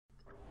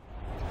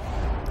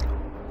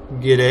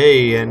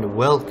G'day and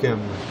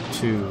welcome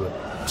to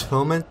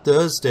Torment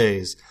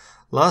Thursdays.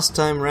 Last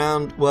time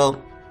round,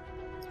 well,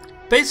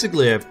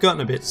 basically I've gotten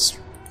a bit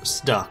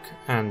stuck,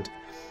 and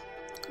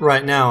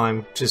right now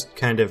I'm just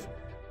kind of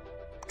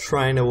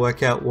trying to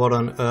work out what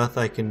on earth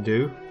I can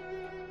do.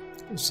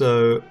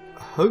 So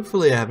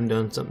hopefully I haven't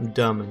done something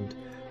dumb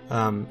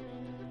and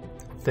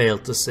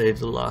failed to save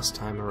the last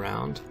time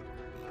around.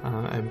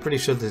 I'm pretty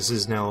sure this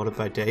is now ordered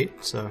by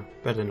date, so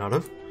better not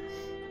have.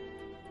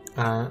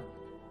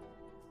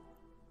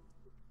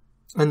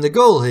 And the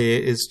goal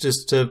here is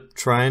just to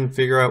try and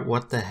figure out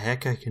what the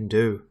heck I can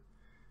do.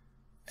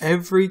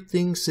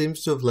 Everything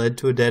seems to have led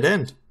to a dead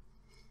end.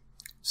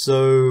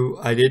 So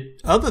I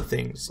did other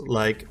things,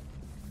 like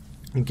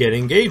get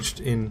engaged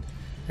in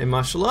a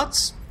martial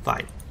arts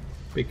fight,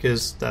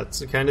 because that's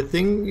the kind of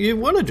thing you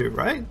want to do,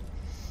 right?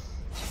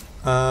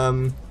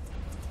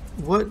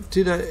 What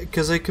did I...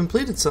 because I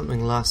completed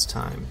something last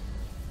time.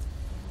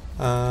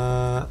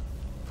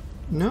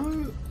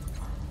 No...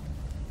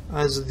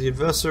 As the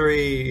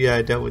adversary, yeah,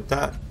 I dealt with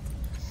that.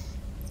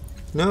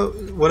 No,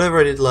 whatever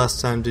I did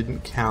last time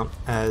didn't count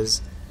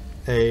as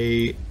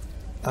a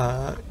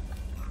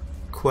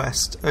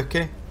quest.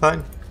 Okay,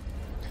 fine.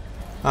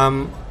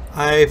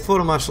 I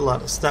fought a martial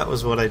artist. That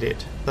was what I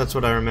did. That's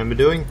what I remember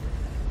doing.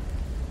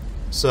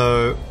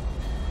 So,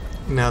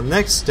 now the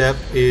next step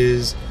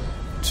is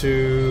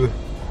to,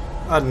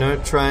 I don't know,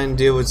 try and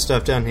deal with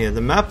stuff down here.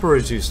 The mapper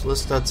is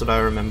useless, that's what I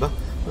remember.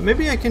 But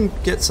maybe I can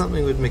get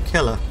something with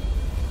Michaela.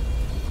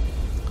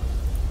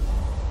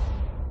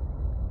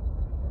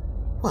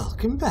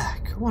 Welcome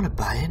back. Want to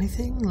buy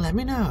anything? Let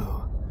me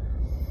know.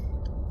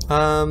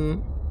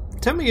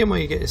 Tell me again where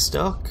you get your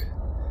stock.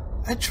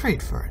 I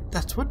trade for it.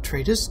 That's what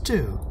traders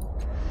do.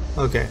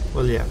 Okay,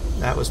 well yeah,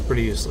 that was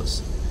pretty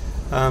useless.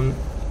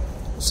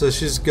 So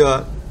she's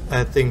got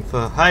a thing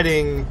for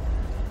hiding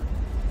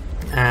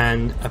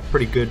and a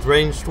pretty good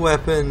ranged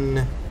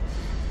weapon.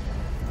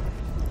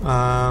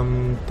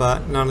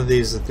 But none of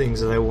these are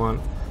things that I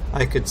want.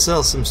 I could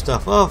sell some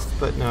stuff off,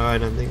 but no, I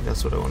don't think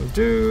that's what I want to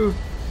do.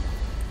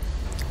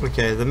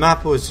 Okay, the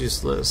map was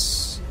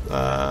useless.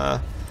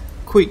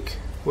 Queek.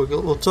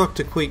 We'll talk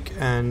to Queek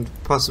and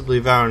possibly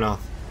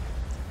Varanoth.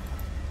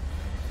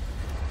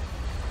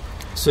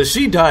 So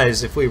she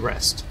dies if we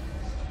rest,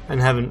 and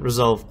haven't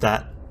resolved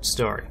that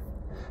story.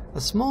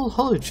 A small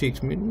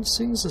hollow-cheeked mutant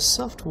sings a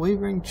soft,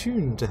 wavering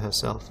tune to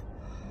herself.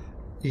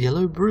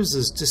 Yellow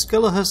bruises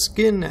discolor her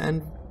skin,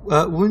 and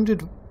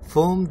wounded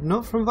formed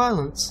not from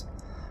violence,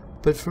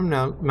 but from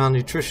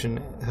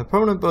malnutrition. Her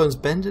prominent bones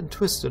bend and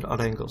twist at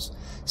odd angles.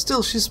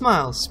 Still she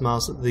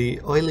smiles at the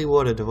oily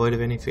water devoid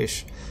of any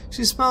fish.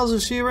 She smiles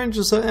as she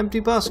arranges her empty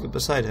basket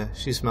beside her.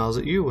 She smiles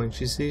at you when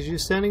she sees you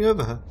standing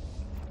over her.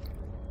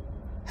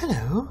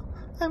 Hello,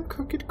 I'm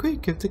Crooked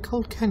Queek of the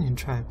Cold Canyon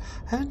tribe.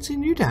 I haven't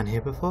seen you down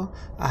here before.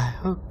 I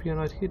hope you're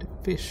not here to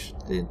fish.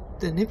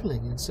 They're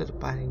nibbling instead of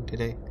biting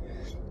today.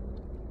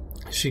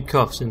 She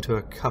coughs into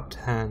her cupped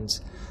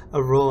hands,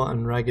 a raw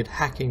and ragged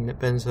hacking that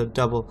bends her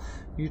double.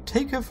 You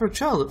take her for a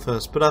child at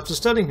first, but after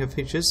studying her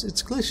features,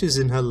 it's clear she's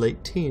in her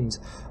late teens.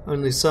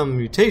 Only some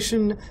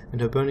mutation,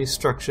 and her bony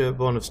structure,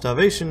 born of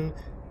starvation,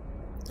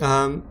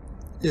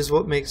 is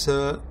what makes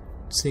her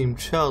seem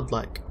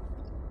childlike.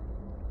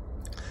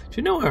 Do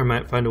you know where I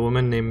might find a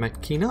woman named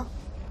Matkina?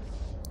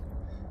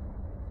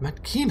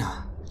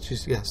 Matkina?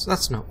 Yes,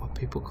 that's not what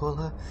people call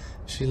her.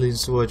 She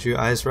leans towards you,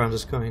 eyes round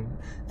as coin.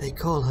 They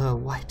call her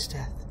White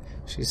Death,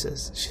 she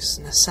says. She's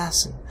an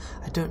assassin.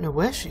 I don't know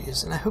where she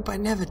is, and I hope I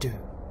never do.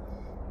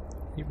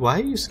 Why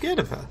are you scared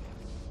of her?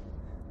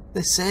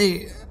 They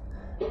say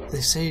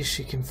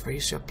she can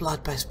freeze your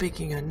blood by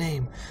speaking her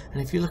name,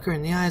 and if you look her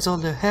in the eyes, all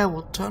her hair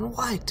will turn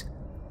white.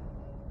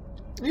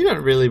 You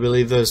don't really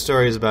believe those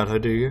stories about her,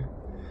 do you?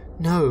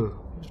 No.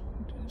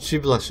 She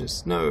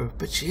blushes. No,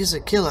 but she is a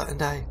killer,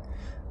 and I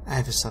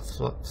have a soft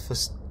spot for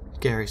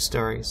scary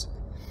stories.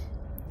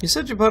 You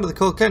said you're part of the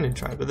Cold Canyon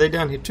tribe. Are they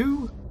down here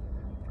too?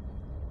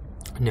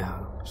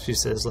 No, she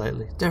says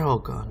lightly. They're all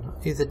gone.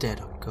 Either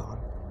dead or gone.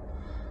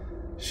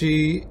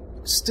 She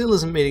still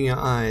isn't meeting your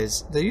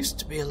eyes. There used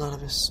to be a lot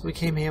of us. We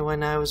came here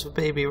when I was a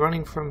baby,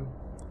 running from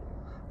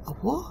a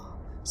war?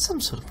 Some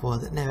sort of war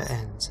that never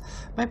ends.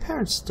 My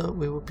parents thought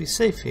we would be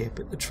safe here,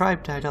 but the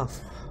tribe died off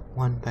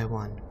one by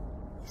one.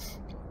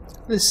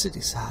 This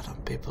city's hard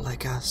on people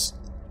like us.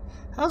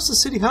 How's the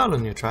city hard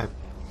on your tribe?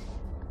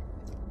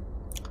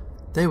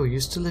 They were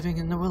used to living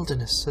in the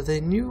wilderness, so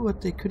they knew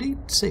what they could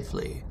eat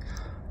safely.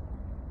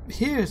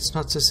 Here it's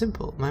not so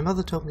simple. My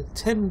mother told me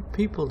 10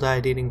 people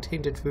died eating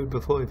tainted food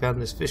before we found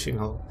this fishing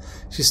hole.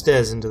 She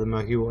stares into the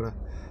murky water.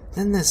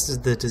 Then there's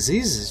the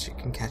diseases you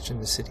can catch in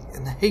the city,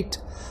 and the hate.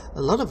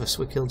 A lot of us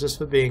were killed just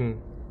for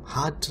being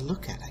hard to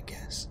look at, I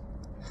guess.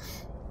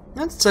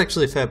 That's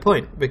actually a fair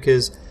point,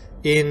 because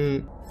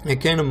in a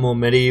kind of more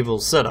medieval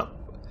setup,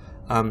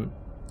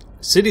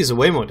 cities are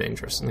way more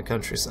dangerous in the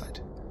countryside.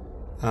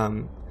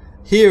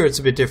 Here it's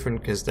a bit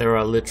different because there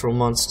are literal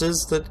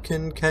monsters that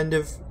can kind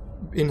of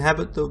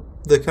inhabit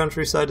the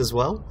countryside as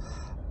well,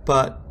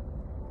 but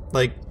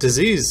like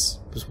disease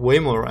was way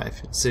more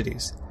rife in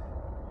cities.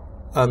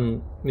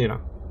 you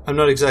know, I'm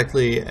not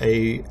exactly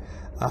a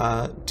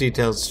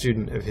detailed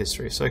student of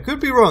history, so I could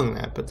be wrong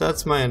there, but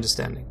that's my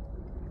understanding.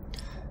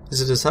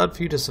 Is it as hard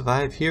for you to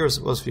survive here as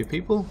it was for your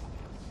people?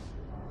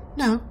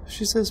 No,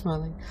 she says,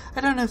 smiling.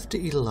 I don't have to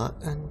eat a lot,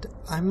 and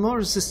I'm more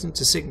resistant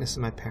to sickness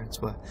than my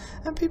parents were.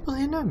 And people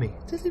here know me.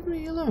 They leave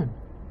me alone.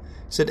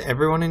 Said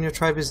everyone in your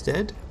tribe is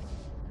dead?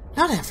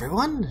 Not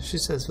everyone, she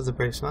says with a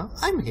brave smile.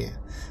 I'm here,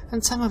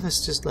 and some of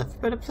us just left for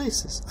better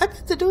places. I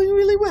bet they're doing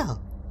really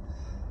well.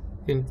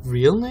 Your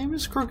real name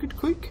is Crooked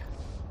Quick?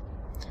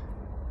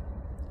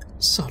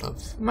 Sort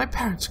of. My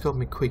parents called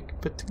me Quick,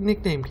 but the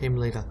nickname came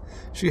later.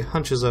 She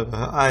hunches over,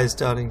 her eyes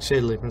darting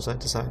shadily from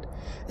side to side.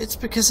 It's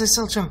because I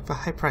sell junk for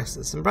high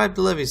prices and bribe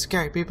the levies to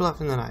carry people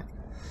off in the night.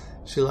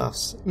 She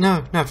laughs.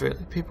 No, not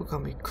really. People call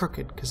me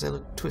Crooked because I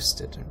look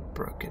twisted and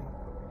broken.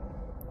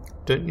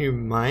 Don't you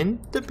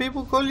mind that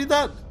people call you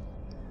that?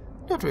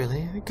 Not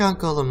really. I can't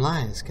call them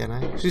liars, can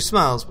I? She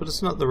smiles, but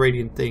it's not the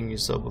radiant thing you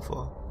saw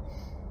before.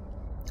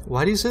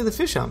 Why do you say the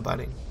fish aren't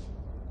biting?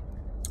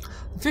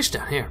 The fish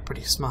down here are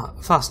pretty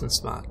smart, fast and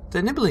smart.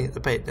 They're nibbling at the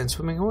bait, then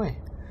swimming away.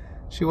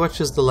 She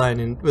watches the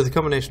line with a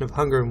combination of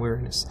hunger and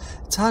weariness.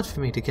 It's hard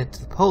for me to get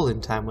to the pole in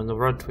time when the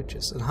rod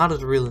twitches, and harder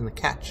to reel in the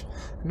catch.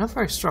 I'm not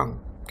very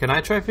strong. Can I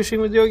try fishing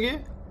with your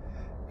gear?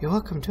 You're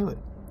welcome to it.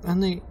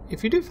 Only,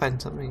 if you do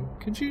find something,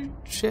 could you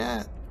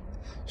share?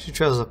 She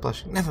trails up,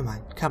 blushing. Never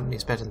mind.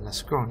 Company's better than a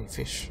scrawny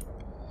fish.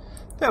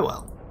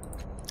 Farewell.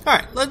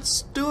 Alright,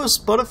 let's do a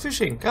spot of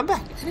fishing. Come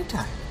back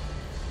anytime.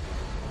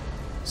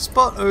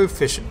 Spot o'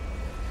 fishing.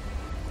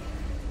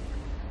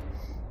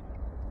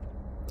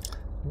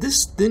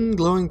 This thin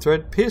glowing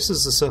thread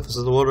pierces the surface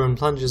of the water and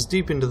plunges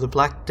deep into the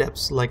black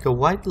depths like a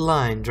white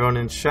line drawn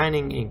in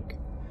shining ink.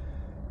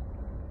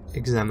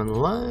 Examine the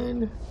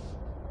line.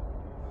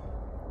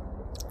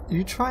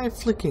 You try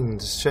flicking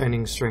the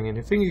shining string and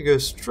your finger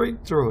goes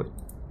straight through it.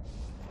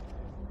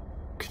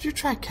 Could you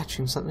try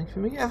catching something for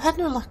me? I've had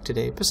no luck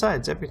today.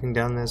 Besides, everything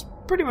down there's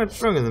pretty much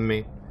stronger than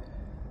me.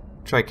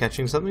 Try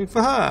catching something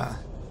for her.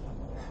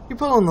 You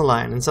pull on the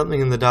line, and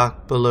something in the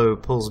dark below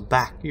pulls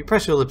back. You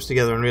press your lips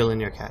together and reel in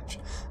your catch.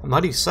 A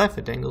muddy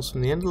cipher dangles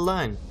from the end of the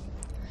line.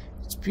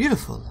 It's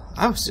beautiful.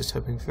 I was just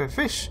hoping for a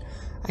fish.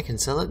 I can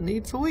sell it and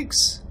eat for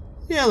weeks.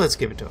 Yeah, let's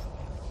give it to her.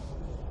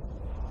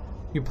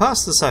 You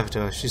pass the cipher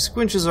to her. She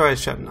squinches her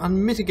eyes shut in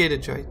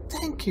unmitigated joy.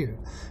 Thank you.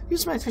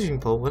 Use my fishing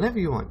pole whenever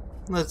you want.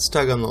 Let's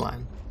tug on the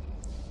line.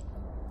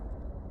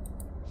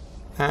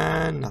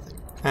 And nothing.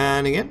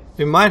 And again,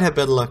 we might have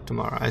better luck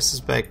tomorrow, I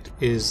suspect,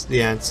 is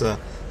the answer.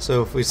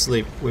 So if we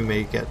sleep, we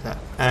may get that.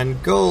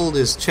 And gold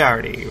is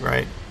charity,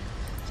 right?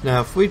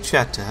 Now, if we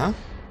chat to her...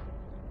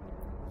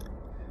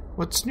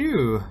 What's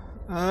new?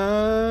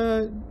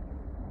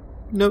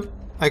 Nope.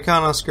 I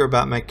can't ask her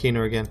about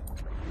Makina again.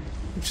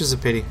 Which is a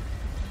pity.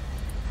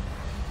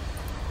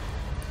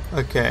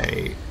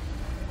 Okay.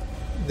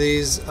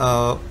 These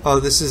are...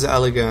 Oh, this is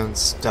Aligan's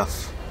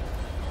stuff.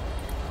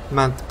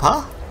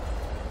 Mantpa?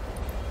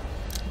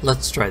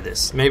 Let's try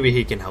this. Maybe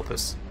he can help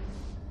us.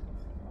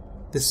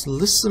 This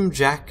lissome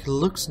Jack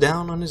looks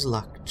down on his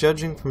luck,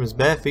 judging from his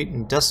bare feet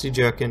and dusty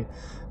jerkin,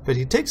 but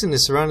he takes in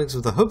his surroundings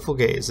with a hopeful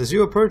gaze. As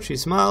you approach, he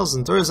smiles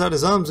and throws out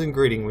his arms in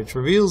greeting, which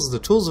reveals the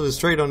tools of his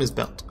trade on his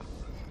belt.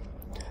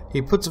 He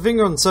puts a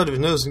finger on the side of his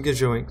nose and gives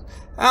you a wink.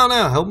 How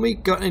now, help me?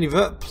 Got any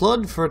vert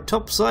plod for a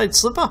topside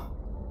slipper?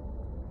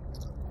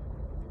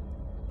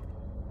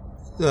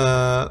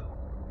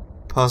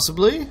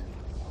 Possibly?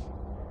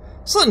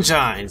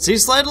 Sunshine! Sea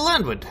slide or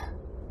landward?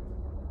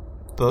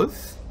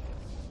 Both?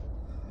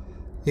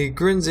 He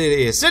grins at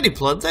you. Steady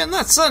plod then,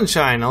 that's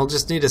sunshine. I'll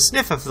just need a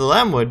sniffer for the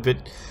landward,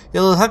 but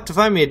you'll have to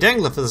find me a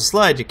dangler for the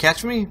slide. You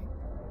catch me?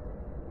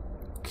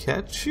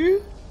 Catch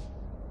you?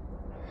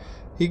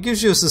 He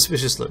gives you a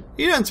suspicious look.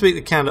 You don't speak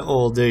the count at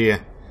all, do you?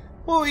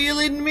 What were you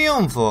leading me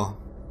on for?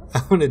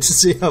 I wanted to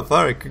see how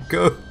far I could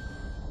go.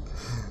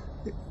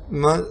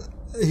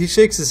 He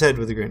shakes his head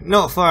with a grin.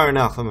 Not far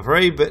enough, I'm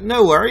afraid, but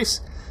no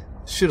worries.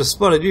 Should have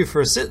spotted you for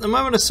a sit the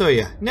moment I saw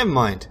you. Never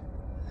mind.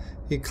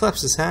 He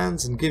claps his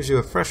hands and gives you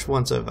a fresh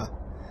once-over.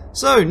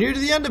 So, new to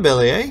the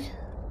underbelly, eh?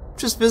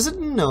 Just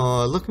visiting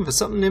or looking for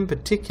something in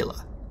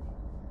particular?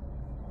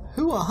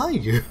 Who are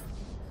you?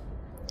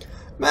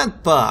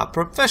 Mantpa,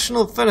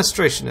 professional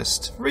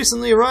fenestrationist.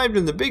 Recently arrived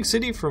in the big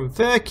city from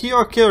fair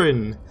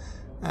Kyorkirin,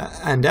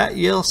 and at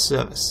your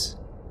service.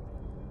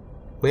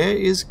 Where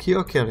is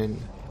Kyorkirin?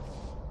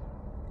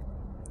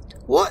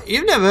 What?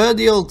 You've never heard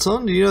the old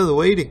song? Do you know the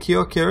way to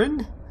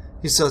Kyorkirin?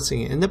 He starts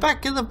singing. In the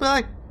back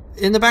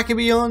of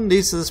beyond,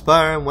 east of the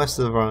spire and west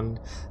of the run.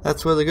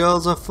 That's where the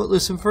girls are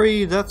footloose and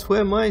free. That's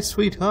where my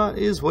sweetheart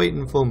is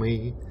waiting for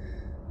me.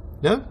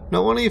 No?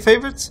 Not one of your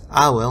favorites?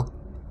 Ah, well.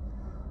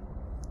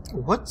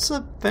 What's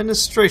a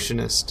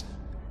fenestrationist?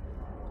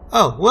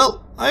 Oh,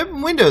 well, I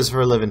open windows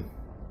for a living.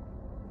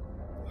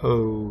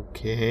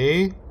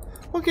 Okay.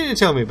 What can you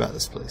tell me about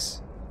this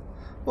place?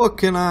 What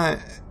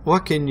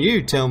can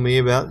you tell me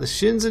about the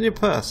shins in your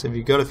purse? Have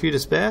you got a few to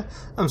spare?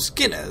 I'm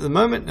skinny at the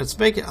moment, and it's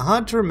making it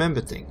hard to remember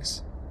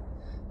things.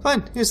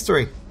 Fine, here's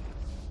 3.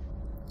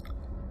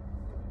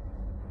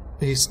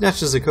 He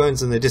snatches the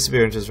coins and they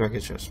disappear into his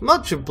record chest.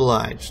 Much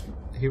obliged.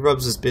 He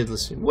rubs his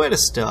beardless chin. Where to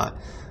start?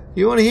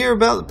 You want to hear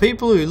about the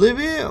people who live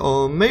here?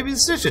 Or maybe the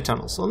Stitcher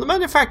tunnels? Or the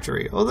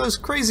manufactory? Or those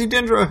crazy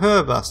Dendro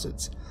Her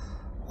bastards?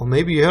 Or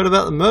maybe you heard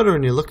about the murder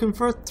and you're looking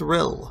for a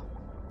thrill?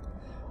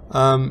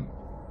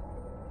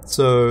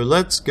 So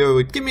let's go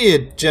with... Give me a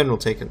general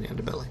take on the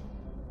underbelly.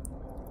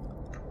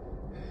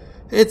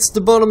 It's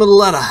the bottom of the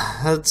ladder.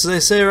 As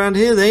they say around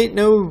here, there ain't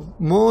no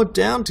more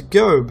down to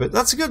go. But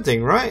that's a good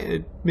thing, right?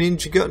 It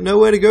means you got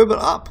nowhere to go but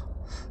up.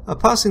 A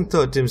passing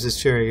thought dims his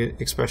cheery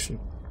expression.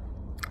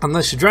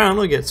 Unless you drown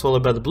or get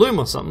swallowed by the bloom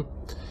or something.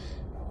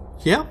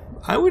 Yeah,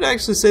 I would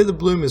actually say the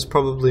bloom is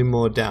probably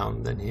more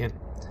down than here.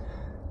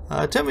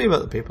 Tell me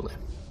about the people here.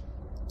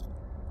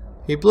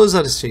 He blows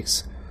out his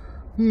cheeks.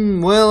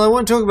 Well, I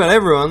won't talk about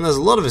everyone. There's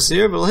a lot of us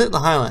here, but I'll hit the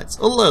highlights.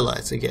 Or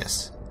lowlights, I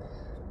guess.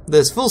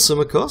 There's Folsom,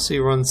 of course. He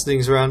runs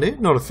things around here.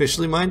 Not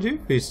officially, mind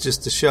you. He's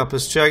just the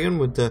sharpest shaggin'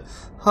 with the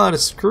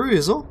hardest screw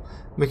is all.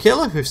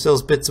 Michaela, who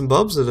sells bits and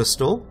bobs at a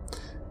stall.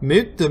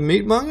 Moot, the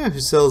meatmonger, who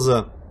sells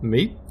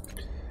meat.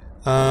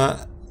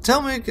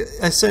 Tell me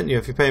I sent you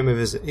if you pay him a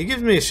visit. He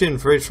gives me a shin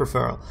for each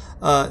referral.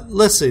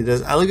 Let's see.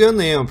 There's Alagon,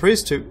 the Aeon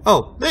Priest, who...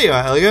 Oh, there you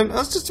are, Alagon. I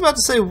was just about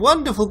to say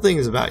wonderful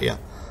things about you.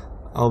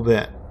 I'll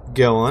bet.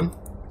 Go on.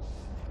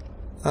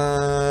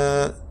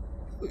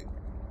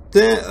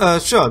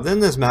 Sure, then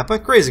there's Mapper,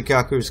 crazy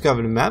Kaku who's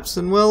covered in maps,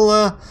 and well,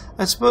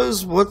 I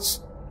suppose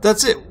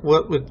that's it.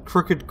 What with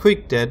Crooked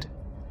Creek dead?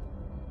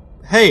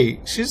 Hey,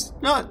 she's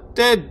not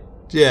dead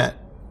yet.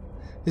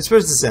 He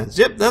spreads the sense.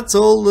 Yep, that's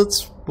all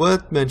that's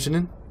worth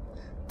mentioning.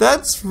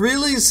 That's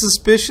really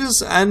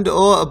suspicious and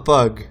or a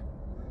bug.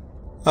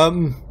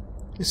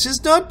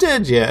 She's not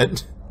dead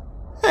yet.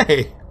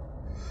 Hey.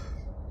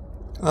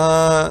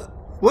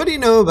 What do you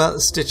know about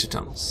the Stitcher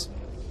tunnels?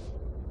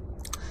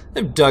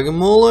 They've dug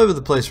them all over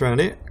the place around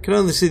here. I can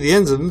only see the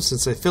ends of them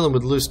since they fill them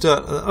with loose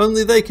dirt that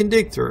only they can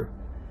dig through.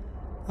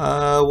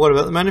 What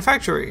about the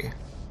manufactory?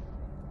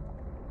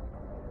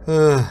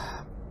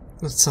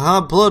 That's a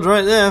hard plod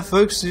right there,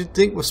 folks. You'd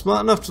think we're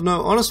smart enough to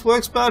know honest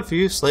work's bad for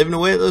you, slaving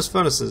away at those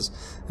furnaces,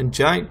 and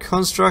giant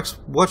constructs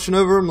watching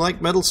over them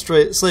like metal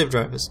slave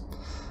drivers.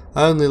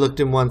 I only looked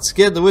in once,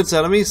 scared the wits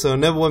out of me, so I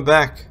never went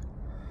back.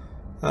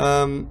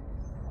 Tell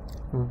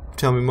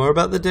me more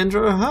about the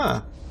Dendro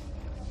Her.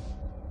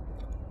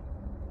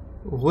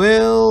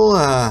 Well,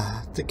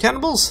 the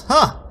cannibals?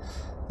 Huh.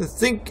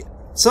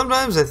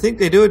 Sometimes I think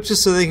they do it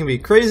just so they can be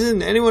crazier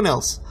than anyone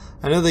else.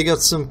 I know they got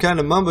some kind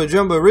of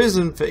mumbo-jumbo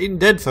reason for eating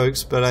dead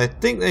folks, but I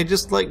think they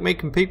just like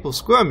making people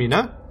squirm, you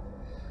know?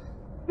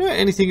 You know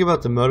anything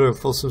about the murder of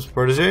Folsom's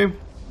protege?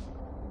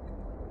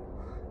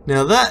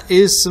 Now that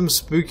is some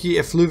spooky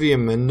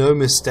effluvium, and no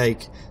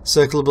mistake.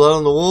 Circle of blood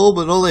on the wall,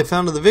 but all they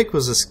found of the Vic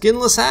was a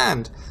skinless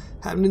hand.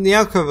 Happened in the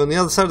alcove on the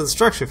other side of the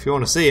structure if you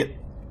want to see it.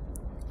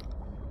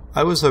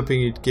 I was hoping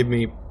you'd give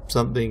me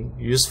something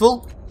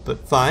useful,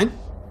 but fine.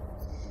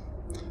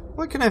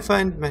 What can I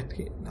find?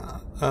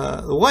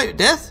 The White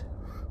Death?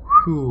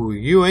 Whew,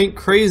 you ain't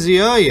crazy,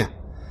 are you?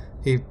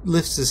 He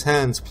lifts his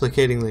hands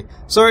placatingly.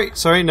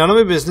 Sorry, none of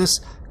my business.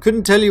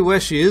 Couldn't tell you where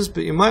she is,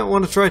 but you might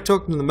want to try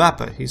talking to the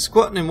Mapper. He's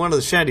squatting in one of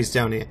the shanties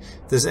down here.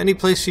 If there's any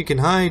place she can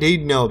hide,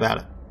 he'd know about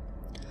it.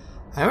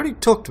 I already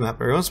talked to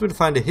Mapper. He wants me to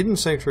find a hidden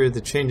sanctuary of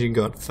the Changing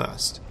God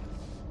first.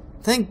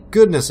 Thank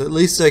goodness, at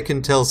least I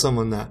can tell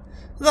someone that.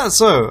 That's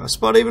so, a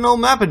spot even old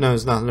Mapper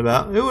knows nothing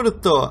about. Who would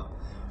have thought?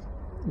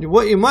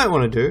 What you might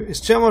want to do is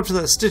jump up to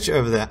that Stitcher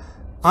over there.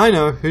 I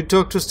know who'd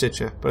talk to a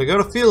Stitcher, but I got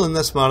a feeling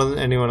they're smarter than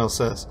anyone else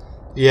says.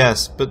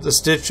 Yes, but the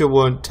Stitcher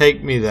won't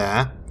take me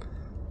there.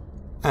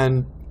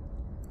 And,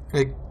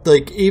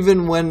 like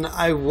even when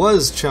I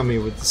was chummy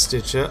with the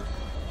Stitcher...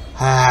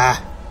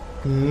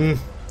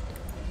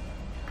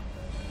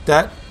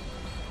 That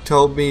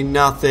told me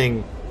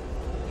nothing.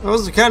 It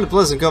was a kind of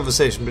pleasant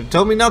conversation, but it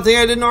told me nothing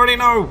I didn't already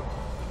know.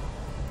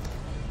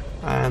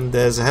 And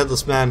there's a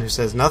headless man who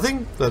says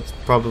nothing. That's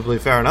probably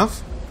fair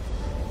enough.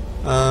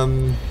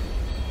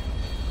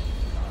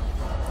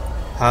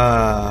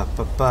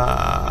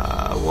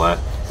 What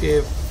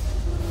if...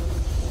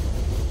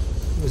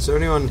 Is there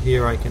anyone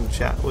here I can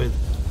chat with?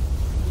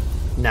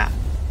 Nah.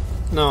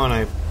 No one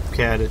I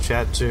care to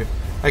chat to.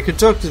 I could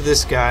talk to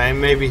this guy,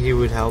 maybe he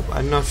would help.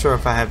 I'm not sure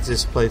if I have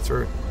this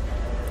playthrough.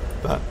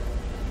 But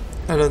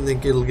I don't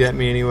think it'll get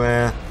me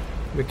anywhere.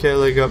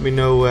 Michaela got me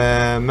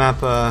nowhere.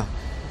 Mapper...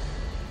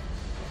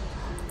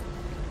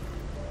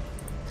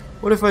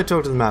 What if I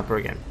talk to the Mapper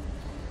again?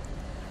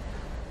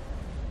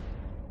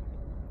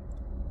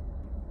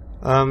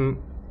 Can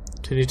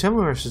you tell me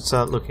where I should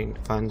start looking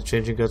to find the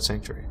Changing God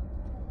Sanctuary?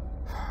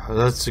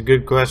 That's a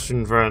good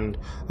question, friend.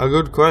 A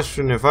good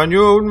question. If I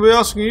knew, I wouldn't be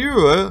asking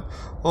you, eh?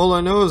 All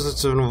I know is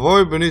it's a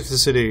void beneath the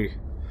city.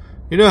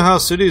 You know how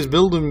cities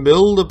build and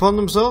build upon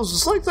themselves?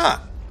 It's like that.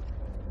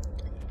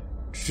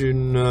 Do you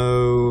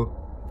know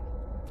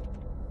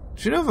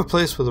of a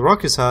place where the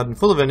rock is hard and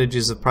full of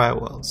energies of prior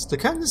worlds? The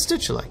kind that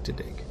Stitcher like to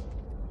dig.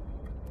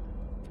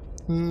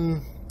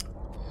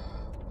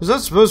 Is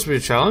that supposed to be a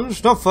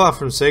challenge? Not far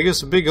from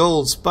Sagus, a big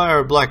old spire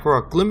of black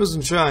rock glimmers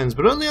and shines,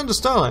 but only under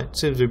starlight. It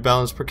seems to be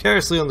balanced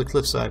precariously on the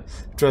cliffside.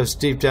 It drives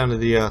deep down to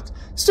the earth.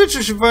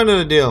 Stitcher should find out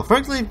a deal.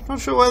 Frankly, not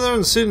sure why they're in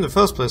the city in the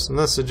first place,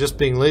 unless they're just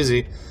being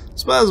lazy.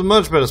 Spire's a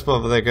much better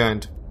spot for their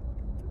kind.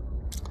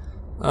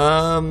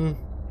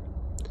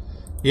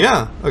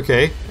 Yeah,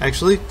 okay.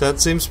 Actually,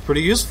 that seems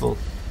pretty useful.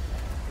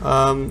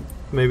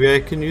 Maybe I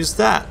can use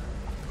that.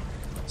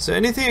 Is there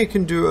anything I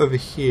can do over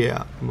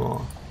here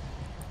more?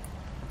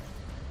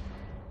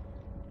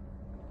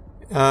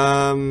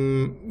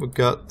 We've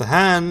got the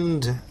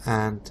hand,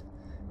 and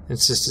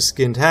it's just a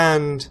skinned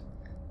hand.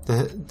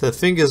 The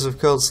fingers have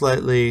curled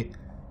slightly,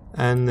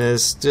 and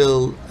there's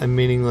still a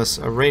meaningless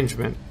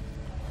arrangement.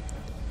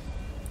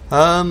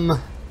 Do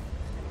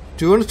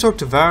we want to talk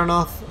to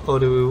Varanoth, or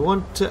do we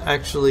want to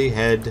actually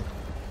head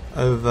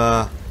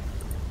over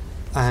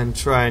and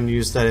try and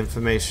use that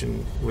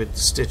information with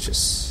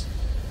Stitches?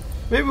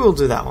 Maybe we'll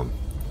do that one.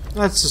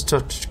 Let's just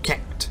touch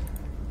Chikekt.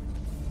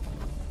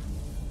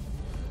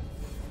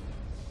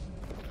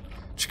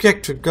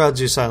 Chikekt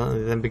regards you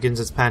silently, then begins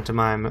its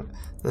pantomime.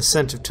 The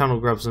scent of tunnel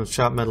grubs and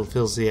sharp metal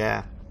fills the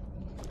air.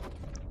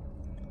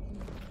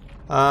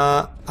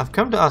 I've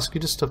come to ask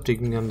you to stop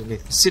digging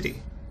underneath the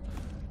city.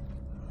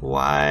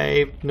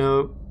 Why?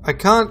 No, I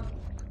can't.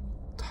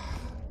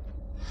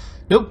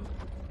 Nope.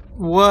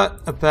 What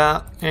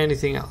about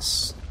anything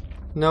else?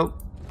 Nope.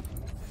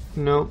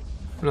 Nope.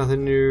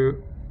 Nothing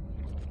new.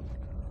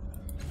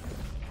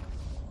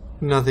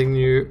 Nothing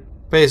new.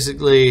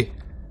 Basically,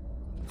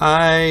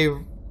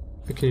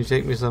 can you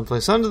take me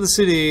someplace under the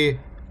city?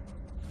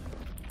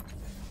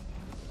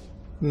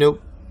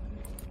 Nope.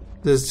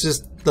 There's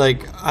just,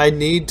 like, I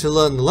need to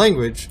learn the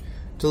language.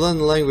 To learn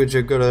the language,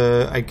 I've got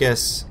to, I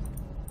guess,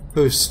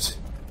 boost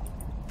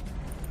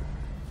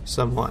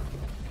somewhat.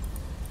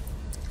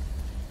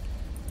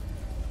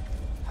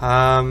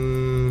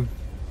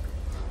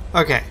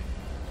 Okay.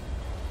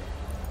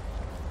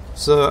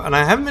 So, and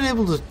I haven't been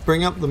able to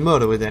bring up the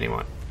motor with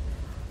anyone.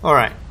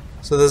 Alright.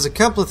 So there's a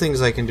couple of things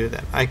I can do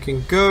then. I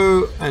can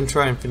go and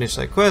try and finish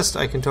that quest.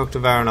 I can talk to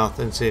Varanoth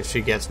and see if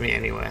she gets me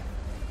anywhere.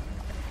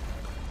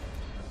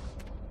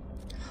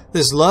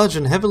 This large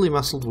and heavily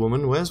muscled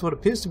woman wears what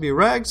appears to be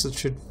rags that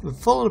should have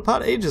fallen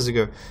apart ages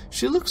ago.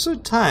 She looks so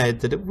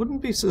tired that it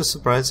wouldn't be so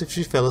surprised if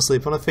she fell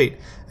asleep on her feet.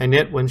 And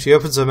yet, when she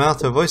opens her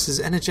mouth, her voice is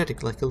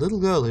energetic, like a little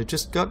girl who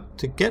just got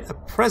to get a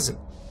present.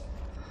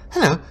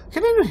 Hello,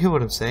 can anyone hear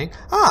what I'm saying?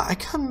 I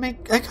can't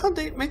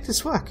make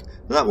this work.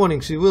 Without warning,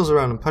 she wheels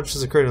around and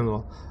punches a crate on the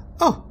wall.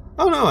 Oh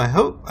no, I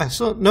hope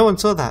no one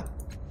saw that.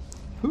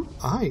 Who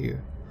are you?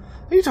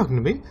 Are you talking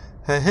to me?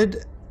 Her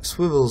head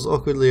swivels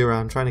awkwardly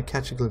around, trying to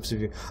catch a glimpse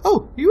of you.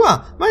 Oh, you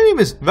are! My name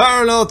is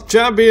Varanoth,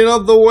 champion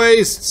of the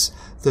wastes!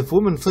 The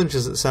woman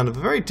flinches at the sound of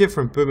a very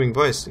different booming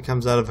voice that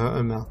comes out of her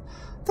own mouth.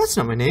 That's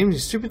not my name, you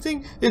stupid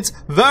thing. It's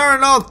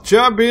Varanoth,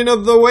 champion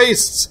of the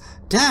wastes!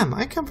 Damn,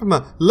 I come from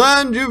a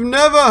land you've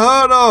never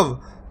heard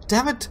of!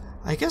 Damn it,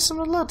 I guess I'm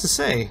not allowed to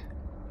say.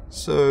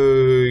 So,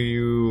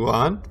 you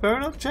aren't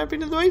Varanoth,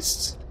 champion of the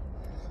wastes?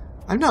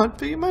 I'm not,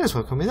 but you might as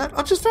well call me that.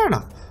 Oh, just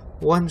Varanoth.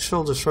 One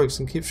shoulder shrugs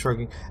and keeps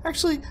shrugging.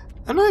 Actually,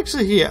 I'm not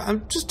actually here.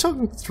 I'm just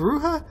talking through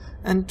her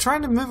and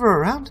trying to move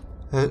her around.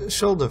 Her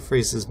shoulder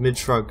freezes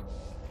mid-shrug.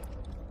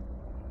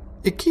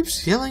 It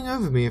keeps yelling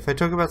over me if I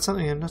talk about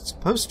something I'm not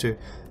supposed to,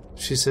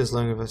 she says,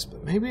 lowering her voice,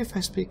 but maybe if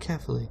I speak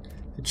carefully.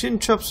 Her chin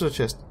chops her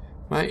chest.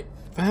 My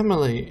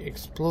family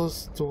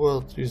explores the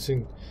world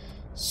using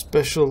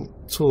special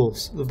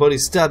tools. The body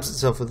stabs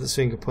itself with its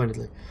finger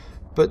pointedly.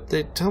 But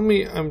they tell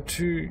me I'm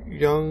too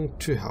young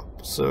to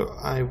help, so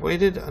I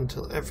waited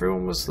until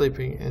everyone was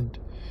sleeping and...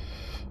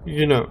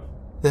 You know.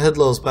 The head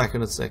lolls back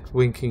on its neck,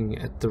 winking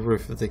at the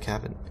roof of the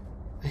cabin.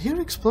 Are you an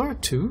explorer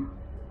too?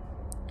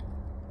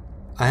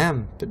 I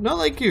am, but not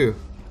like you.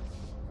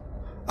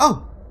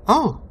 Oh,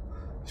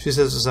 she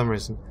says for some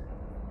reason.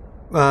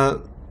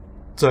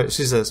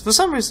 She says, for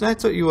some reason I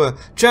thought you were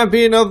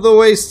champion of the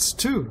wastes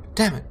too.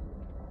 Damn it.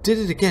 Did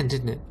it again,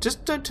 didn't it?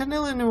 Just don't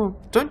tell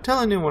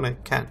anyone I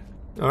can.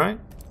 Alright?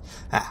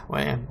 Well,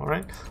 I am,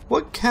 alright?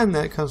 What can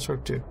that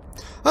construct do?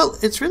 Well,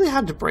 it's really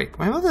hard to break.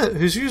 My mother,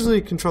 who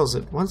usually controls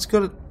it, once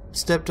got it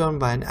stepped on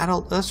by an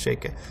adult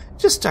earthshaker. It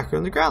just stuck her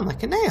in the ground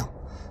like a nail.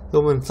 The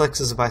woman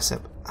flexes a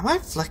bicep. Am I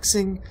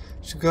flexing?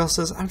 The girl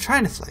says, I'm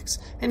trying to flex.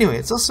 Anyway,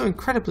 it's also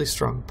incredibly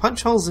strong.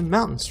 Punch holes in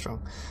mountains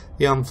strong.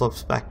 The arm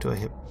flops back to her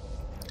hip.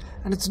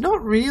 And it's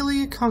not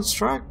really a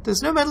construct.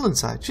 There's no metal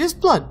inside. She has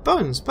blood,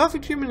 bones,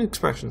 perfect human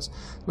expressions.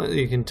 Not that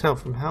you can tell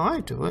from how I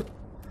do it.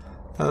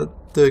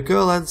 The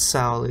girl adds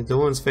sourly. The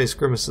woman's face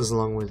grimaces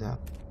along with her.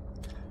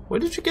 Where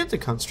did you get the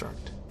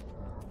construct?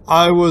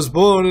 I was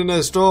born in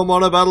a storm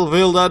on a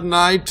battlefield at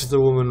night, the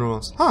woman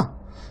roars. Huh.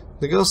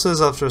 The girl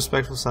says after a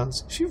respectful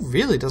silence, she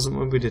really doesn't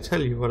want me to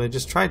tell you what I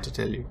just tried to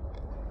tell you.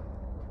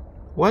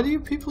 Why do you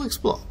people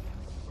explore?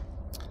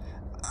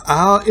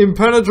 Our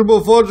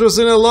impenetrable fortress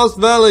in a lost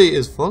valley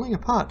is falling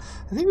apart.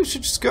 I think we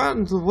should just go out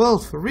into the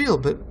world for real,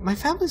 but my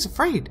family's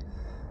afraid.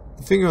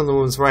 The finger on the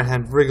woman's right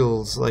hand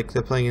wriggles like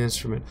they're playing an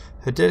instrument.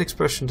 Her dead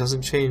expression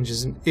doesn't change,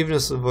 even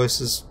as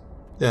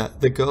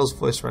the girl's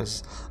voice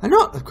rises. I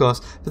know it, of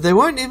course, but they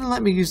won't even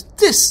let me use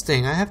this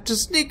thing. I have to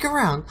sneak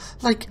around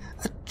like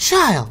a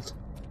child.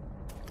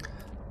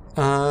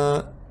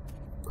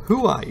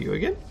 Who are you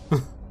again?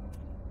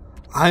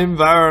 I'm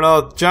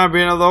Varanov,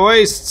 champion of the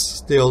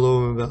wastes, the old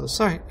woman bellows.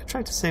 Sorry, I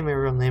tried to say my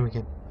real name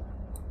again.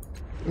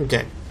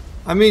 Okay.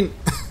 I mean,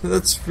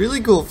 that's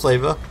really cool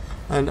flavor,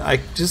 and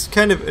I just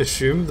kind of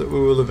assume that we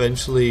will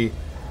eventually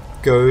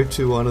go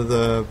to one of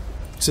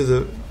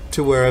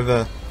to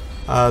wherever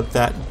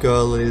that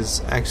girl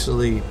is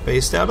actually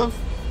based out of.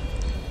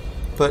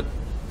 But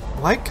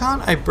why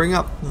can't I bring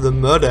up the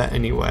murder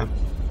anywhere?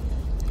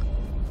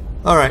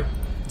 Alright,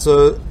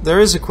 so there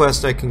is a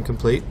quest I can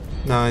complete,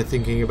 now I'm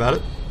thinking about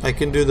it. I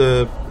can do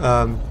the,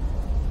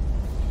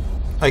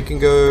 I can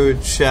go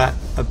chat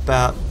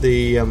about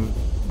the,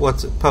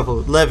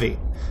 Levy.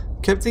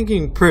 Kept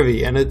thinking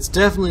privy, and it's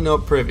definitely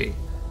not privy.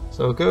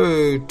 So I'll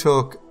go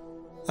talk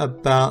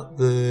about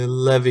the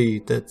levy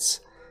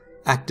that's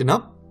acting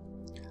up,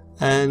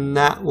 and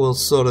that will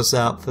sort us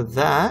out for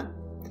that.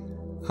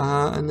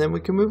 And then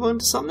we can move on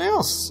to something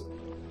else.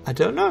 I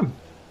don't know.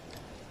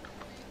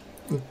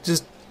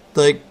 Just,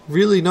 like,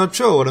 really not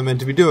sure what I'm meant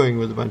to be doing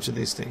with a bunch of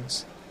these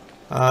things.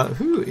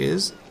 Who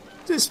is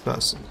this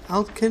person?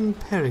 Alkin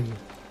Perry.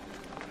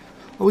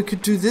 Oh, we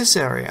could do this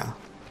area.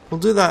 We'll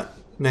do that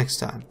next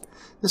time.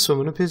 This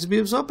woman appears to be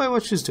absorbed by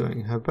what she's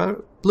doing, her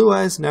blue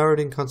eyes narrowed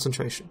in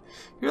concentration.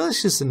 You realize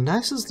she's the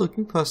nicest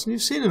looking person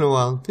you've seen in a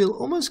while and feel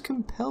almost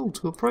compelled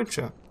to approach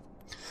her.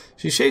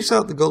 She shakes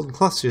out the golden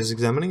cloth she is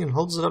examining and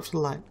holds it up to the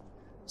light.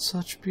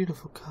 Such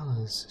beautiful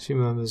colors, she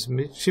murmurs.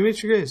 She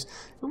meets your gaze.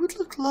 It would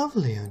look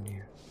lovely on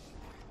you.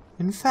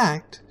 In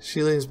fact,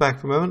 she leans back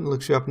for a moment and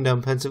looks you up and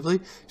down pensively.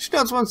 She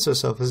nods once to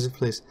herself as if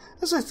pleased.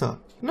 As I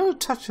thought, not a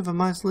touch of a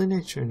miserly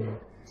nature in you.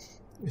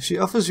 She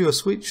offers you a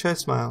sweet, shy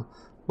smile.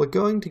 We're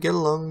going to get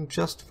along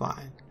just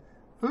fine.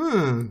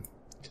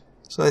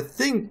 So I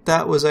think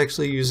that was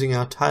actually using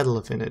our title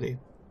affinity.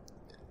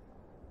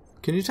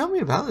 Can you tell me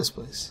about this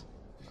place?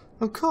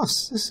 Of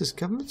course, this is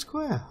Government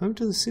Square, home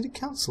to the City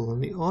Council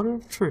and the Order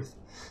of Truth.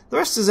 The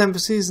rest is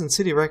embassies and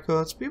city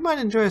records, but you might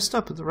enjoy a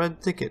stop at the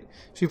Red Thicket.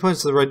 She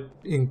points to the red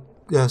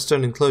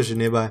stone enclosure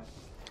nearby.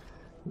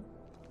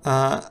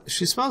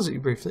 She smiles at you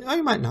briefly. Oh,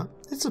 you might not.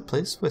 It's a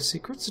place where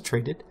secrets are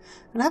traded,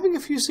 and having a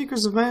few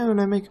secrets of my own,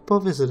 I make a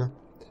poor visitor.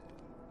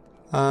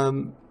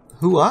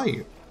 Who are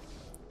you?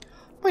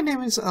 My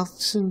name is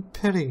Alkin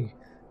Perry.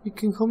 You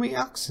can call me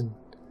Alkin,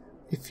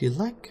 if you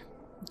like.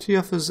 She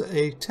offers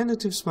a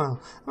tentative smile.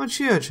 I'm a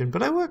Chiurgeon,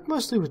 but I work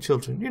mostly with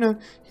children. You know,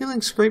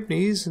 healing scraped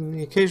knees and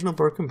the occasional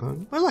broken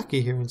bone. We're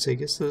lucky here in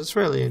Segas that it's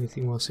rarely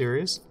anything more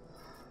serious.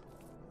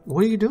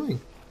 What are you doing?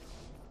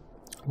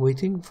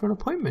 Waiting for an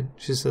appointment,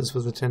 she says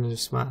with a tentative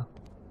smile.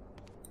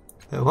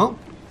 Well,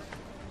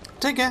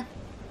 take care.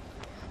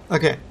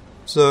 Okay,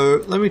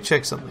 so let me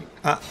check something.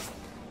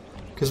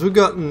 Because we've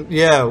gotten,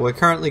 yeah, we're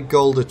currently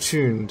gold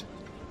attuned.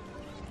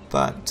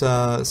 But,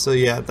 so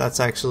yeah, that's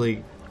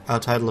actually our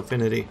title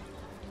affinity.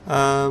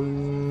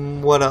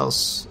 What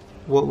else?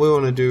 What we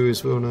want to do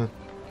is we want to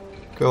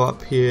go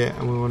up here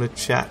and we want to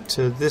chat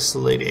to this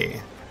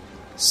lady.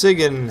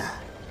 Sigan.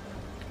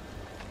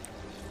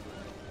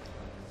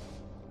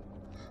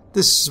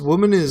 This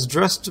woman is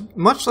dressed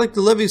much like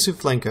the Levies who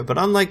flank her, but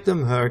unlike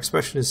them, her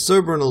expression is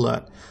sober and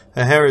alert.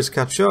 Her hair is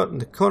cut short and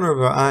the corner of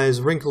her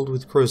eyes wrinkled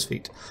with crow's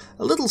feet.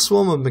 A little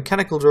swarm of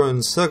mechanical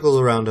drones circles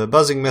around her,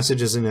 buzzing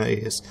messages in her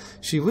ears.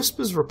 She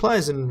whispers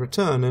replies in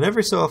return, and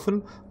every so often,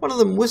 one of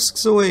them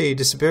whisks away,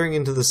 disappearing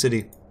into the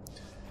city.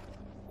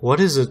 What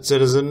is it,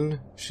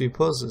 citizen? She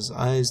pauses,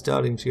 eyes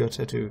darting to your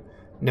tattoo.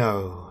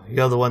 No,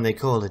 you're the one they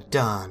call it,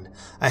 Dawn.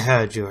 I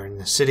heard you were in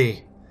the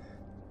city.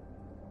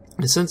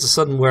 I sense a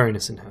sudden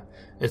wariness in her.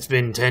 It's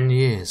been 10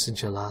 years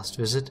since your last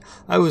visit.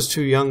 I was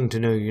too young to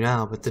know you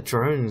now, but the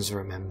drones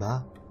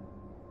remember.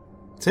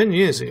 10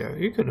 years ago?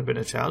 You couldn't have been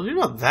a child. You're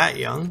not that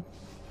young.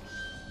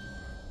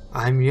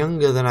 I'm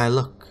younger than I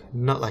look.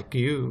 Not like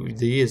you.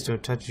 The years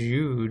don't touch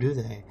you, do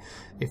they?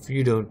 If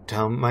you don't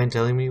mind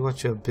telling me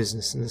what's your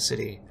business in the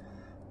city.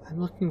 I'm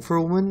looking for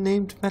a woman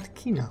named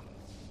Matkina.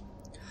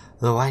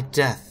 The White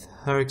Death.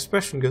 Her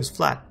expression goes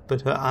flat,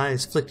 but her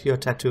eyes flick to your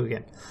tattoo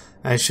again.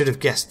 I should have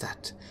guessed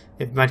that.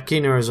 If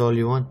Matkina is all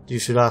you want, you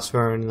should ask for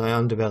her in the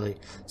underbelly.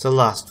 It's the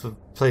last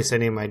place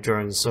any of my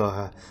drones saw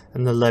her,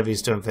 and the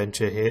Levies don't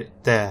venture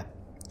there.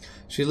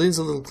 She leans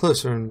a little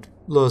closer and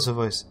lowers her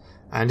voice.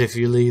 And if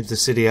you leave the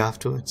city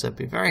afterwards, I'd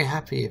be very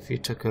happy if you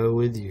took her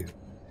with you.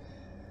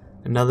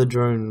 Another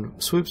drone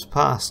swoops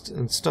past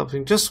and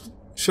stopping just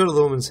short of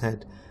the woman's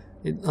head.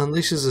 It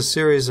unleashes a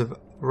series of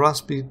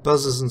raspy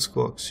buzzes and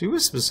squawks. She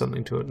whispers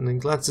something to it and then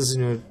glances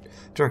in your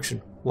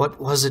direction. What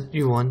was it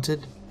you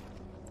wanted?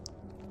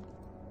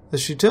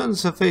 As she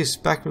turns her face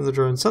back from the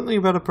drone, something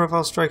about her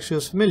profile strikes you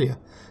as familiar.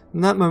 In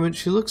that moment,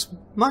 she looks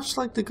much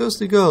like the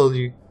ghostly girl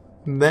you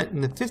met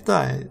in the Fifth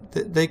Eye.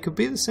 They could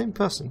be the same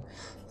person,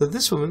 though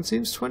this woman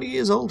seems 20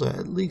 years older,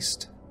 at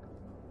least.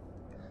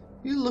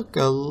 You look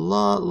a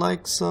lot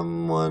like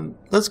someone...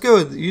 Let's go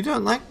with... You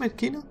don't like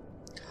Medkina?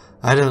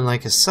 I don't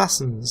like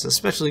assassins,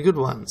 especially good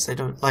ones. They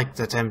don't like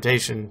the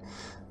temptation.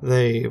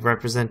 They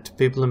represent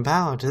people in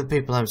power, to the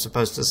people I'm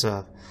supposed to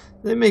serve.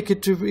 They make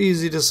it too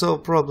easy to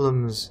solve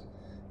problems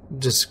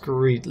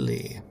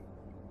discreetly.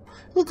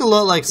 You look a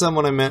lot like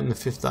someone I met in the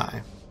Fifth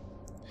Eye.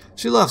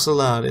 She laughs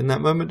aloud. In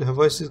that moment, her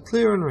voice is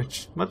clear and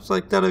rich, much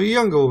like that of a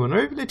younger woman,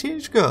 or even a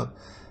teenage girl.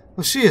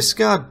 Was she a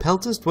scarred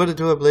peltist, wedded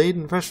to her blade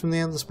and fresh from the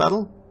endless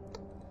battle?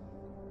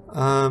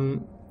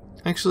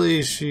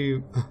 Actually,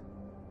 she...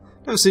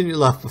 Never seen you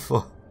laugh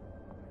before.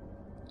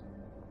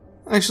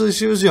 Actually,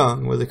 she was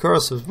young, with a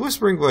chorus of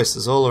whispering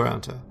voices all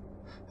around her.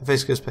 Her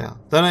face goes pale.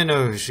 Then I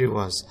know who she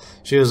was.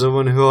 She was the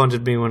woman who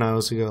haunted me when I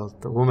was a girl,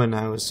 the woman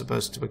I was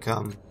supposed to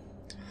become.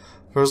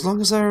 For as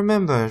long as I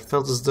remember, it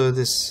felt as though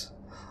this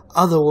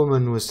other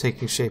woman was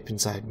taking shape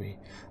inside me.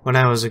 When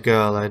I was a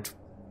girl, I'd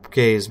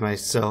gaze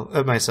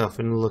at myself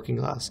in the looking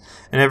glass,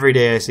 and every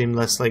day I seemed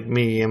less like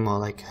me and more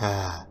like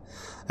her.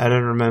 I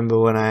don't remember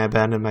when I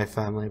abandoned my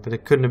family, but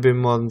it couldn't have been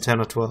more than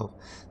 10 or 12.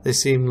 They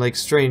seemed like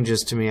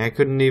strangers to me. I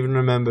couldn't even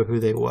remember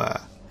who they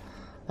were.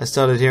 I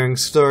started hearing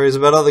stories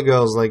about other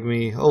girls like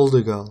me,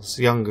 older girls,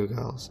 younger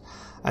girls.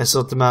 I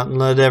sought them out and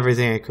learned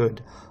everything I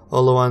could.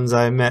 All the ones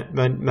I met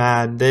went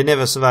mad. They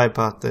never survived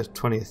past their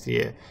 20th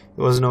year.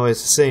 It wasn't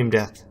always the same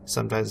death.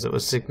 Sometimes it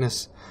was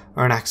sickness,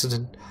 or an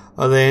accident,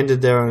 or they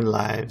ended their own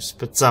lives.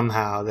 But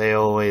somehow they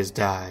always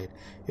died.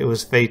 It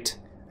was fate,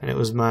 and it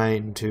was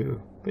mine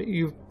too. But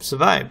you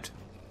survived.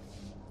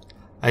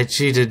 I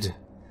cheated.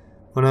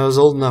 When I was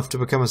old enough to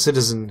become a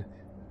citizen,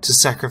 to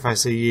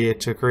sacrifice a year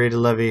to create a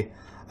levy,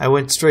 I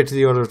went straight to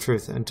the Order of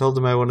Truth and told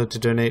them I wanted to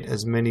donate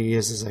as many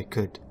years as I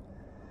could.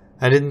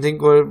 I didn't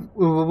think it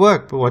would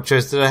work, but what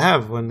choice did I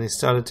have? When they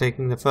started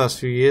taking the first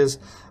few years,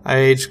 I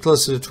aged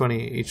closer to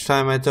 20. Each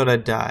time I thought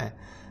I'd die.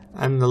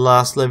 And the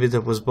last levy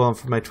that was born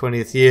for my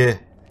 20th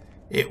year,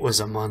 it was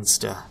a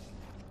monster.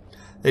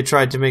 They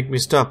tried to make me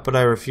stop, but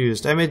I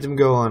refused. I made them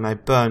go on. I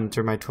burned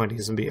through my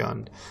 20s and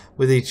beyond.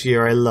 With each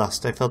year I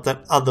lost. I felt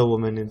that other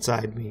woman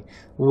inside me,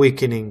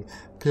 weakening,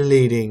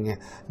 pleading,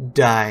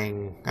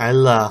 dying. I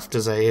laughed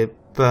as I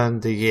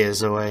burned the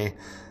years away.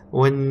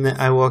 When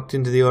I walked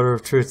into the Order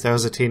of Truth, I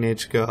was a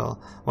teenage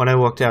girl. When I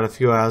walked out a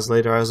few hours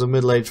later, I was a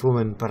middle-aged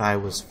woman, but I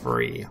was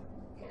free.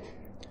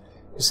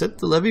 You said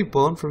the levy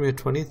born from your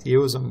 20th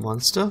year was a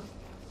monster?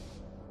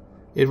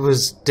 It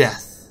was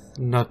death.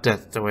 Not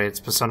death the way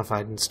it's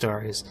personified in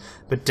stories,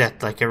 but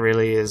death like it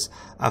really is.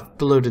 A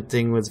bloated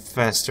thing with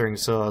festering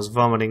sores,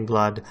 vomiting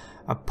blood,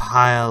 a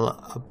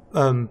pile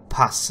of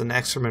pus and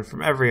excrement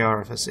from every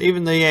orifice.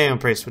 Even the Aeon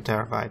priests were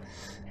terrified.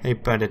 They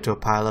burned it to a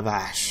pile of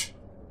ash.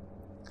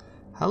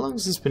 How long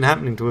has this been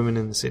happening to women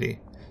in the city?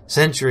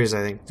 Centuries,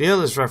 I think. The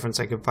earliest reference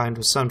I could find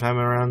was sometime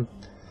around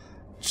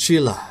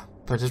Sheila,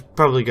 but it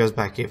probably goes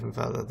back even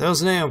further. There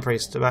was an Aeon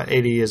priest about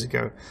 80 years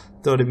ago,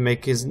 thought he'd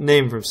make his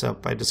name for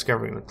himself by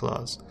discovering the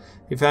claws.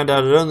 He found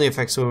out it only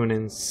affects women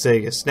in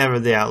Sagas, never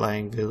the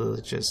outlying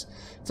villages.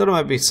 He thought it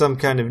might be some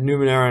kind of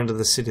Numenera under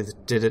the city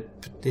that did it,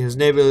 but he was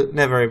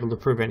never able to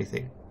prove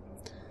anything.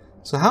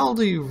 So how old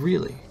are you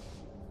really?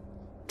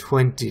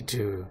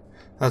 22.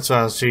 That's why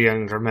I was too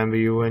young to remember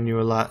you when you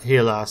were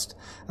here last.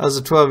 I was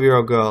a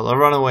 12-year-old girl, a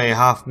runaway,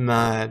 half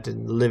mad,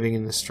 and living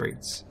in the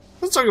streets.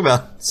 Let's talk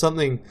about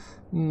something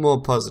more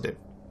positive.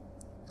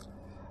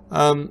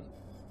 What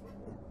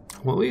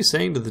were you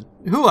saying to the...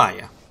 Who are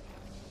you?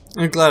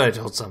 I'm glad I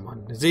told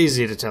someone. It's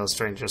easier to tell a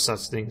stranger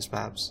such things,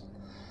 perhaps.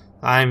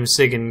 I'm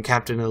Sigan,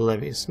 captain of the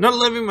Levies. Not a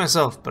levy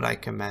myself, but I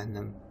command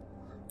them.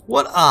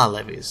 What are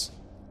levies?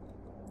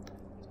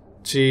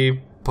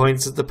 She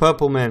points at the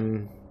purple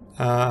men.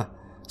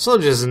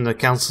 Soldiers in the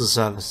council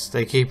service.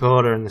 They keep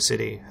order in the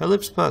city. Her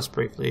lips purse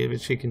briefly, but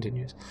she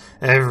continues.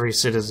 Every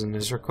citizen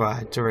is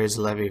required to raise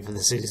a levy for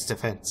the city's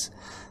defense.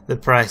 The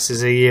price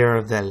is a year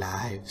of their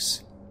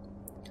lives.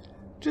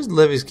 Does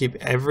levies keep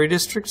every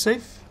district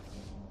safe?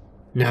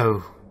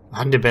 No.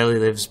 Underbelly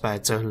lives by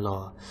its own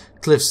law.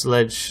 Cliff's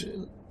Edge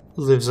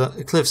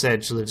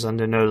lives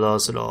under no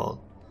laws at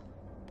all.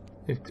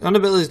 If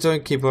underbellies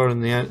don't keep order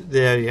in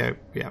the area,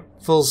 yeah.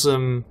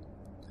 Folsom,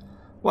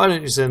 why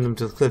don't you send them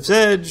to the Cliff's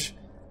Edge?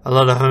 A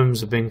lot of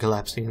homes have been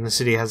collapsing and the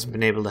city hasn't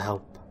been able to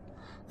help.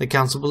 The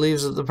council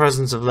believes that the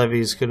presence of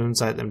levies could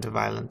incite them to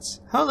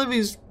violence. How are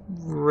levies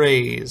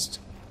raised?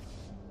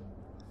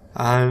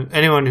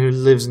 Anyone who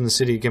lives in the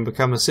city can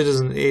become a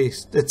citizen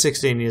at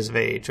 16 years of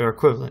age, or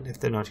equivalent if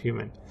they're not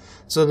human.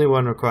 There's only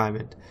one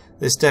requirement.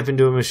 They step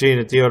into a machine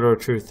at the Order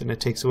of Truth, and it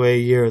takes away a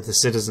year of the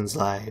citizens'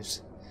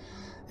 lives.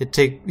 It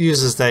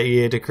uses that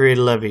year to create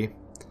a levy.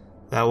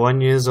 That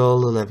 1 year's all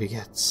the levy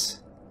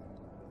gets.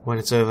 When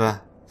it's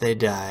over, they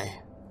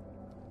die.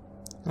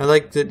 I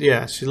like that,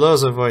 yeah, she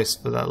lowers her voice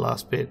for that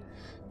last bit,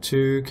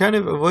 to kind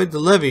of avoid the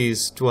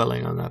levies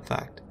dwelling on that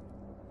fact.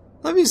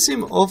 Levies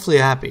seem awfully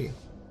happy.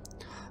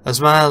 A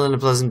smile and a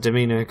pleasant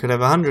demeanor could have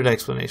 100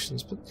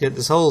 explanations, but yet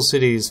this whole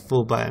city is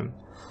fooled by him.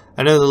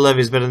 I know the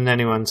levies better than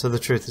anyone, so the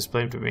truth is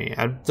plain to me.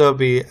 They'll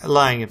be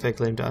lying if they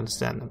claim to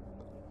understand them.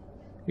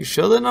 You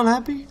sure they're not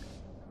happy?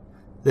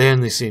 They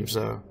only seem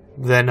so.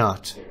 They're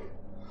not.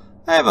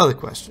 I have other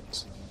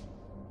questions.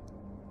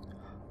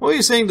 What are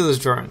you saying to those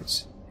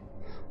drones?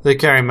 They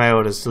carry my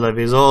orders to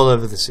levies all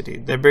over the city.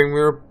 They bring me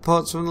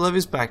reports from the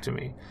levies back to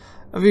me.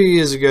 A few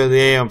years ago, the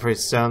Aeon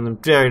priests found them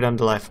buried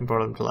under life and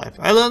brought them to life.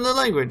 I learned their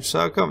language, so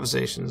our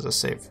conversations are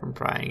safe from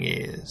prying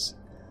ears.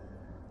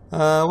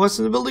 What's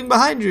in the building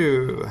behind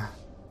you?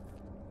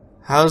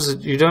 How's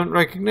it you don't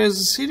recognize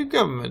the seat of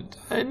government?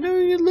 I know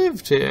you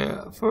lived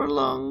here for a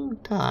long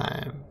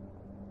time.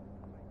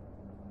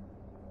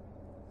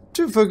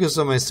 Too focused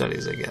on my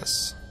studies, I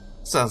guess.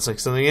 Sounds like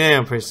something an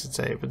Aeon priest would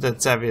say, but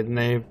that's savvier than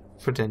they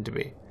pretend to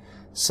be.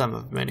 Some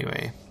of them,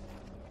 anyway.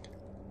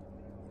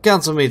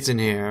 Council meets in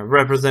here,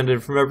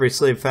 represented from every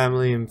slave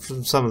family and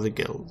from some of the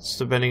guilds,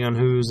 depending on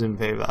who's in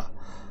favor.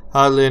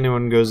 Hardly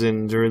anyone goes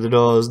in through the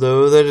doors,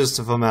 though. They're just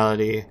a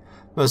formality.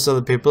 Most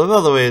other people have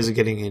other ways of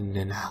getting in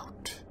and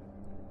out.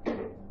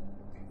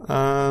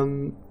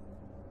 I've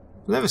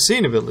never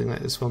seen a building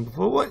like this one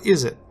before. What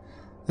is it?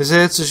 They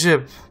say it's a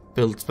ship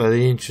built by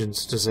the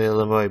ancients to sail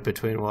the void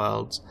between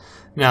worlds.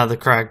 Now the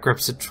crag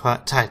grips it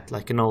tight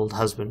like an old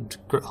husband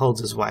holds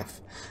his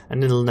wife,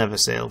 and it'll never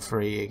sail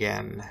free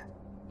again.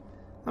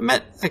 I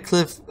met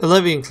a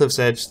levy in Cliff's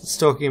Edge that's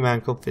stalking a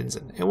man called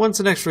Finzen. It wants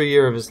an extra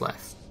year of his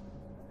life.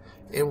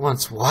 It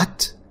wants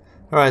what?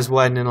 Her eyes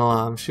widen in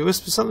alarm. She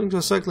whispers something to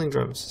a circling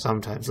drums.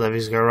 Sometimes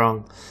levies go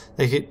wrong.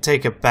 They could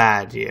take a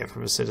bad year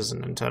from a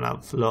citizen and turn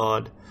out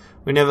flawed.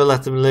 We never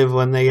let them live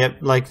when they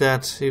get like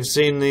that. You've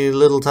seen the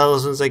little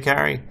talismans they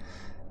carry?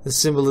 The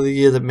symbol of the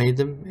year that made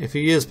them. If a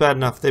year's bad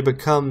enough, they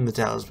become the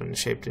talisman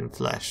shaped in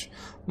flesh.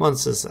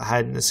 Monsters that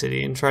hide in the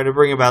city and try to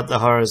bring about the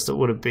horrors that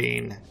would have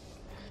been.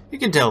 You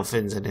can tell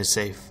Finzen is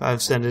safe.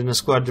 I've sent in a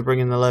squad to bring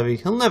in the levy.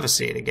 He'll never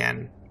see it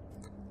again.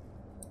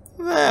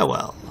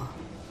 Farewell.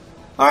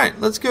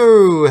 Alright, let's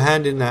go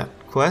hand in that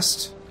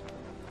quest.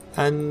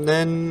 And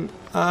then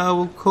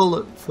we'll call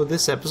it for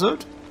this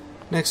episode.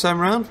 Next time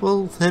around,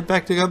 we'll head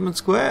back to Government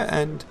Square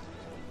and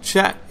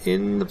chat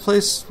in the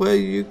place where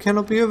you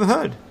cannot be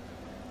overheard.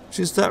 Which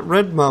is that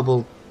red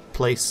marble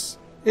place.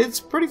 It's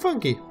pretty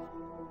funky.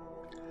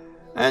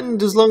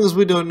 And as long as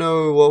we don't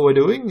know what we're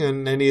doing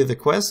and any of the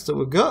quests that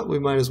we've got, we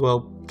might as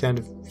well kind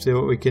of see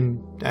what we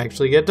can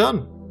actually get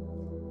done.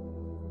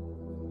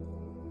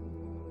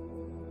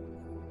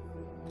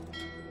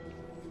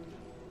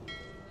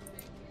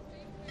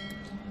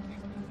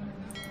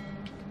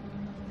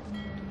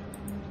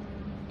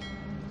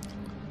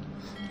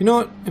 You know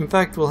what? In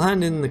fact, we'll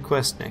hand in the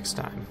quest next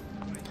time.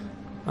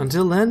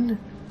 Until then,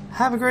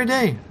 have a great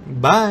day.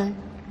 Bye.